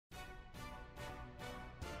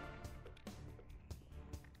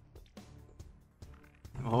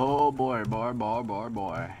Oh boy,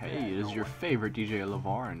 boy. Hey, it is your favorite DJ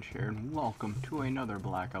Orange here, and welcome to another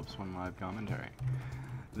Black Ops 1 live commentary.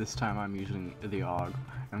 This time I'm using the AUG,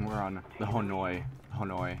 and we're on the Hanoi.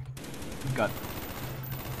 Got...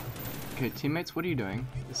 Okay, teammates, what are you doing?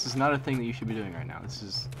 This is not a thing that you should be doing right now. This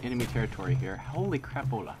is enemy territory here. Holy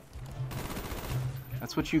crapola.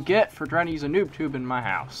 That's what you get for trying to use a noob tube in my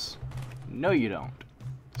house. No, you don't.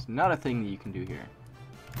 It's not a thing that you can do here.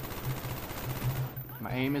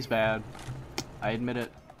 My aim is bad. I admit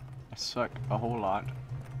it. I suck a whole lot.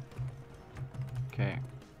 Okay.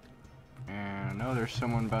 And no, there's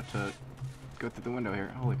someone about to go through the window here.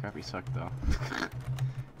 Holy crap, he sucked though.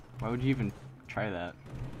 Why would you even try that?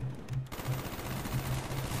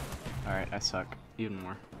 Alright, I suck. Even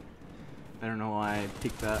more. I don't know why I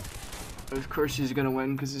picked that. Of course he's gonna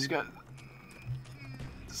win because he's got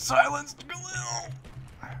silenced Galil.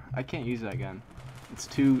 I can't use that gun. It's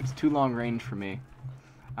too long range for me.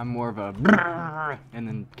 I'm more of a and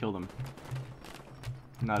then kill them.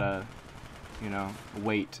 Not a, you know,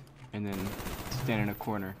 wait and then stand in a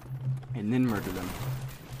corner and then murder them.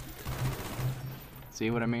 See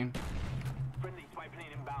what I mean?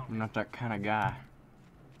 I'm not that kind of guy.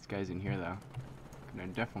 This guy's in here though. Gonna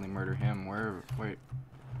definitely murder him. Where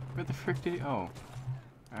the frick did he? Oh.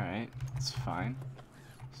 Alright, that's fine.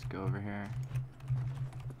 Let's go over here.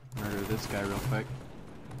 Murder this guy real quick.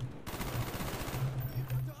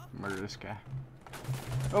 Murder this guy.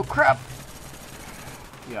 Oh crap!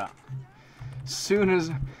 Yeah. Soon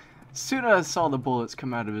as I saw the bullets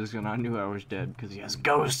come out of his gun, I knew I was dead because he has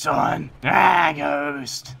ghosts on. Ah,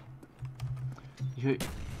 ghost!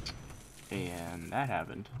 And that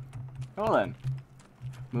happened. Well then,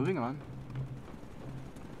 moving on.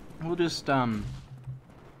 We'll just yeah,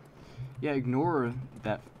 ignore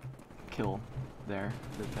that kill there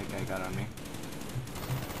that guy got on me.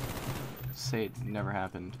 Say it never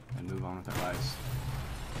happened and move on with our lives.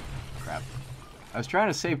 Crap. I was trying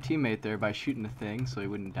to save teammate there by shooting the thing so he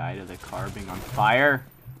wouldn't die to the car being on fire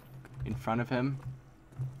in front of him.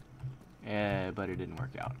 But it didn't work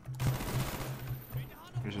out.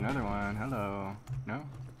 Here's another one. Hello. No?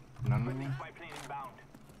 None of them?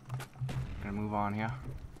 Gonna move on here.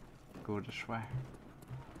 Go this way.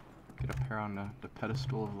 Get up here on the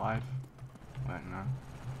pedestal of life. But no.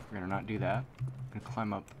 We're gonna not do that. We're gonna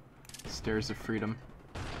climb up stairs of freedom.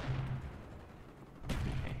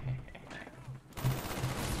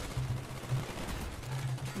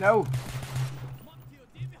 No!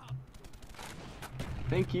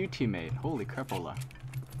 Thank you, teammate. Holy crapola.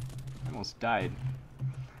 I almost died.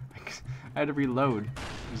 I had to reload.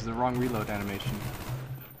 It was the wrong reload animation.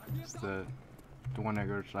 It's the one that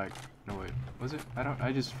goes like, no wait, was it?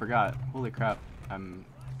 I just forgot. Holy crap.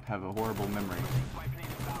 Have a horrible memory.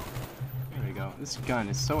 There we go. This gun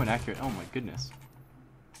is so inaccurate. Oh my goodness.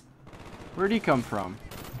 Where'd he come from?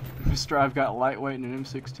 Mr. I've got lightweight and an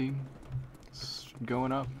M16. It's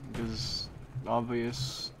going up because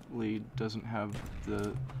obviously doesn't have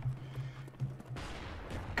the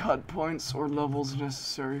cut points or levels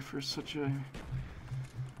necessary for such a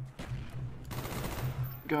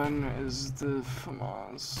gun as the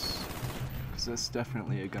FAMAS. Because that's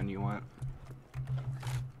definitely a gun you want.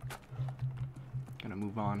 Gonna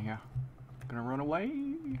move on here. Gonna run away.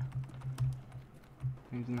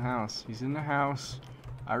 He's in the house. He's in the house.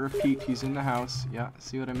 I repeat, he's in the house. Yeah,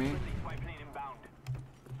 see what I mean?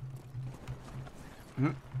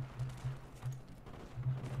 Gonna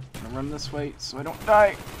run this way so I don't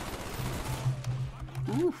die.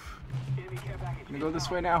 Oof. Gonna go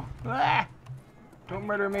this way now. Ah! Don't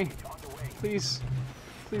murder me. Please.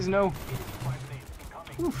 Please no.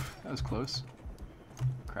 Oof. That was close.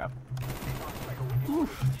 Crap.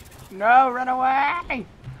 Oof. No, run away!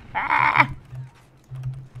 Ah!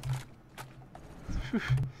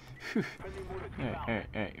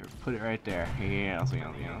 Hey, put it right there. Yes.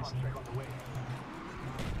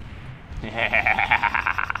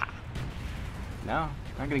 No,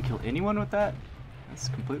 not gonna kill anyone with that? That's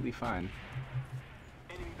completely fine.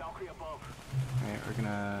 Alright, we're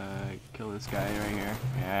gonna kill this guy right here.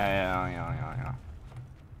 Yeah.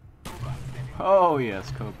 Oh yes,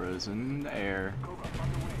 Cobra's in the air.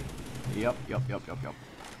 Yup.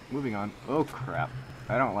 Moving on. Oh crap.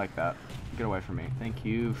 I don't like that. Get away from me. Thank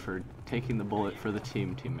you for taking the bullet for the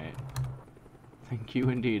teammate. Thank you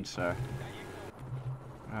indeed, sir.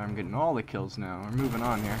 I'm getting all the kills now. We're moving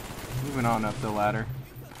on here. Moving on up the ladder.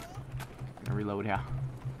 Gonna reload here.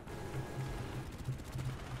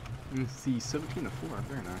 Let's see, 17 to 4.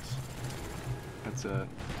 Very nice. That's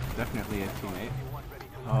definitely a teammate.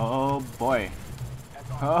 Oh boy.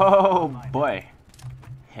 Oh boy.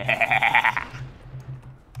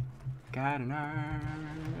 Got an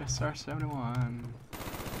SR-71.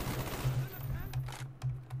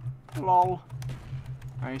 Lol.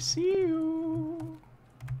 I see you.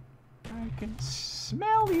 I can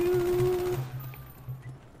smell you.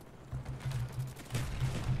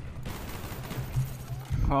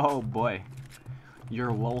 Oh boy.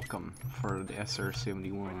 You're welcome for the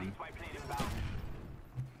SR-71.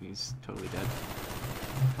 He's totally dead.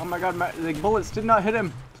 Oh my god, the bullets did not hit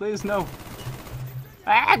him. Please, no.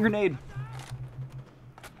 Ah, grenade!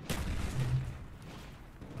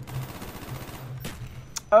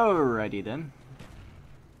 Alrighty then.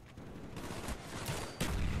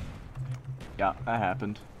 Yeah, that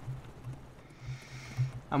happened.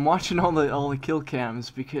 I'm watching all the kill cams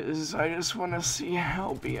because I just want to see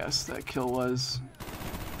how BS that kill was.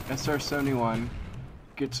 SR-71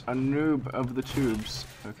 gets a noob of the tubes.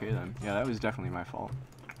 Okay then. Yeah, that was definitely my fault.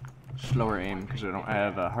 Slower aim because I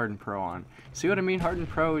have a Hardened Pro on. See what I mean? Hardened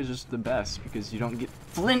Pro is just the best because you don't get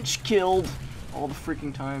flinch killed all the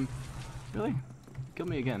freaking time. Really? Kill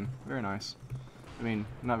me again. Very nice. I mean,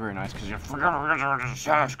 not very nice because you're.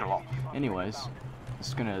 Anyways,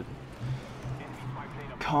 just gonna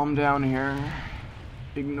calm down here.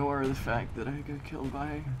 Ignore the fact that I got killed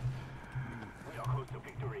by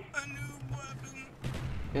a noob weapon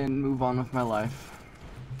and move on with my life.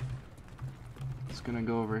 Just gonna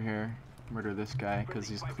go over here, murder this guy because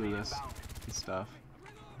he's clueless and stuff.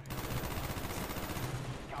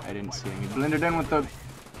 I didn't see him. He blended in with the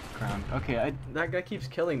ground. Okay, that guy keeps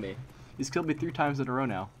killing me. He's killed me 3 times in a row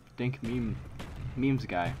now. Dink memes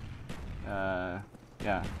guy.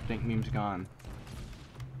 Yeah, Dink memes gone.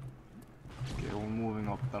 Okay, we're moving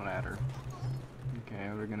up the ladder. Okay,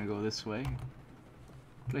 we're gonna go this way.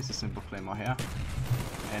 Place a simple claymore here.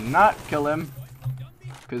 And not kill him!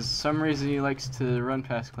 Because some reason he likes to run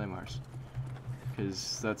past claymores.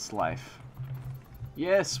 Because that's life.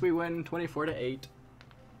 Yes, we win 24-8.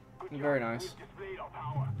 Very nice.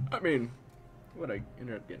 I mean, what I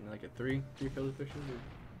ended up getting like a 3 kill efficiency.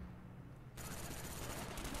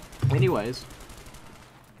 Anyways,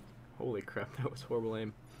 holy crap, that was horrible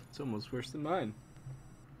aim. It's almost worse than mine.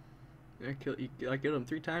 I killed him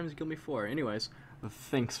 3 times, he killed me 4. Anyways,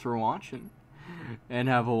 thanks for watching, and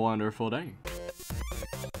have a wonderful day.